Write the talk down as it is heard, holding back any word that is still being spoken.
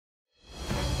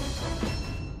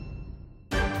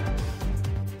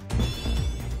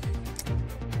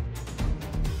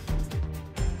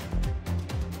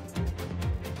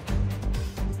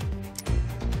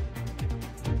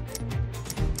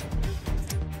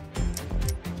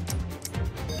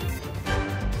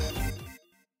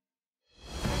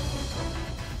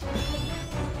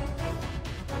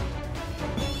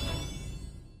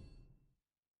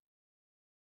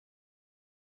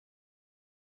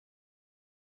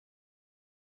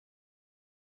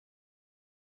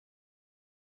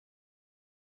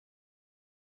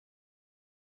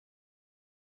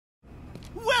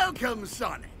Welcome,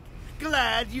 Sonic.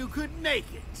 Glad you could make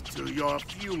it to your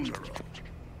funeral.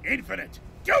 Infinite,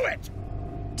 do it!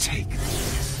 Take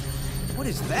this. What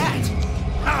is that?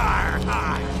 Har,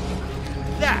 har.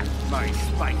 That, my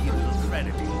spiky little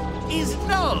predator, is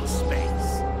Null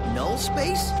Space. Null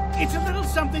Space? It's a little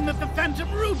something that the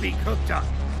Phantom Ruby cooked up.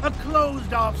 A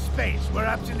closed-off space where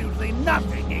absolutely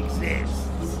nothing exists.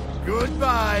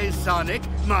 Goodbye, Sonic,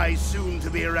 my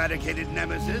soon-to-be-eradicated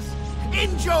nemesis.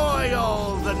 Enjoy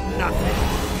all the nothing.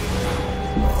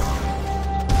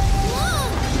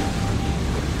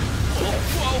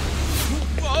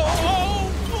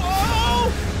 Whoa!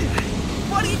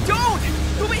 Buddy, don't!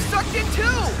 You'll be sucked in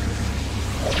too!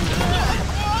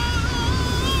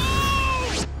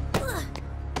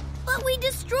 But we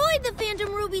destroyed the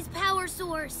Phantom Ruby's power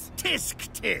source. Tisk,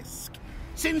 tisk.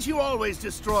 Since you always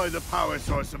destroy the power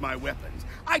source of my weapons,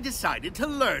 I decided to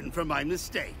learn from my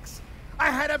mistakes. I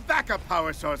had a backup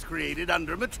power source created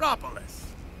under Metropolis.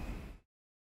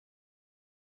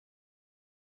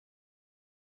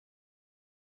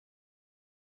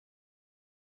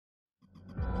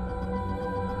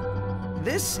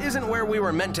 This isn't where we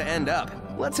were meant to end up.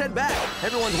 Let's head back.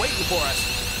 Everyone's waiting for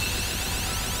us.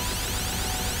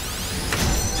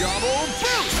 Double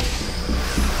boost!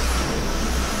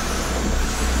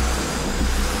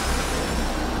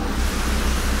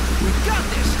 We got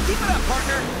this! Keep it up,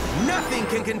 partner! Nothing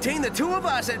can contain the two of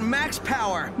us at max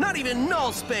power. Not even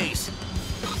Null Space.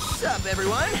 Sup,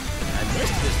 everyone? I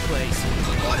missed this place.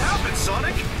 What happened,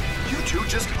 Sonic? You two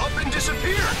just up and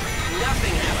disappeared.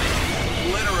 Nothing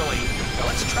happened. Literally. Now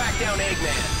let's track down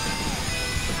Eggman.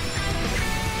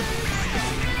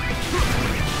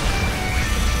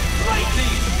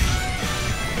 Lightning!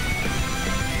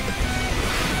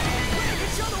 We can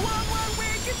show the world what we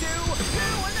can do. You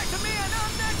are next to me and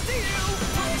I'm next to you.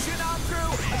 Pushing on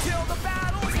through until the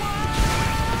battle's won.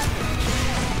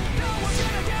 No one's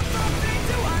gonna get something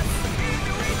to us.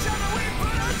 Into each other we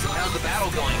put our trust. How's the battle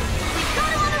going? We've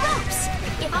got him on the ropes.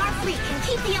 If our fleet can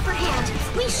keep the upper hand,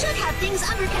 we should have things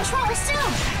under control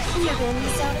soon. You're gonna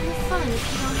miss out on the fun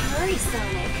if you don't hurry,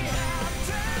 Sonic.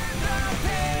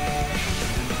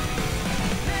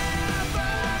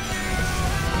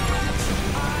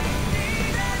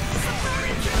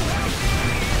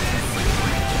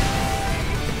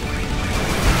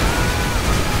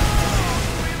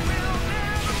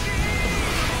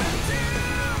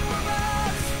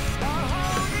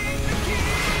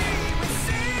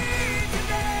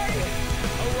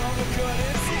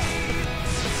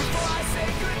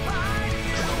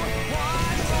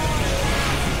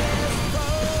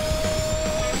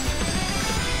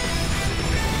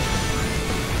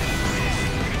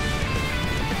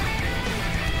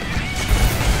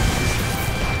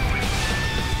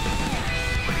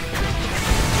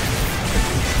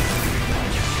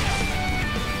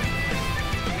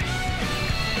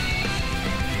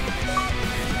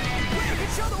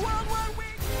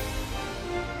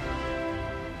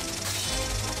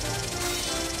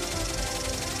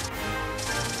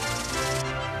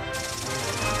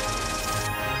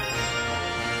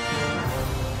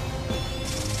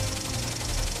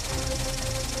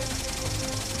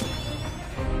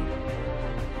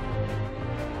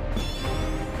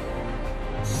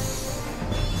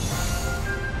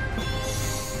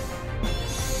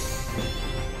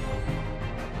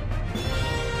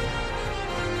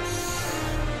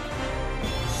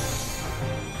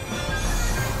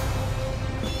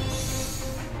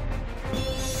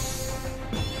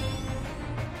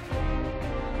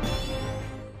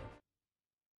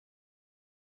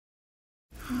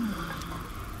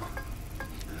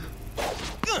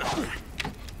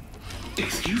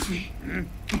 Excuse me,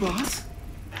 boss?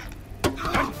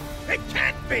 It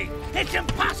can't be! It's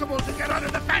impossible to get under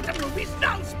the Phantom Ruby's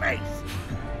Null Space!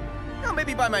 Well,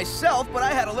 maybe by myself, but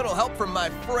I had a little help from my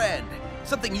friend.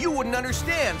 Something you wouldn't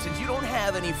understand since you don't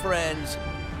have any friends.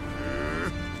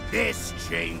 This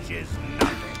changes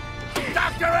nothing.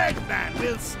 Dr. Eggman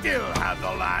will still have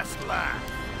the last laugh.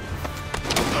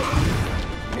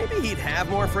 Maybe he'd have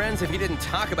more friends if he didn't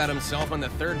talk about himself in the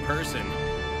third person.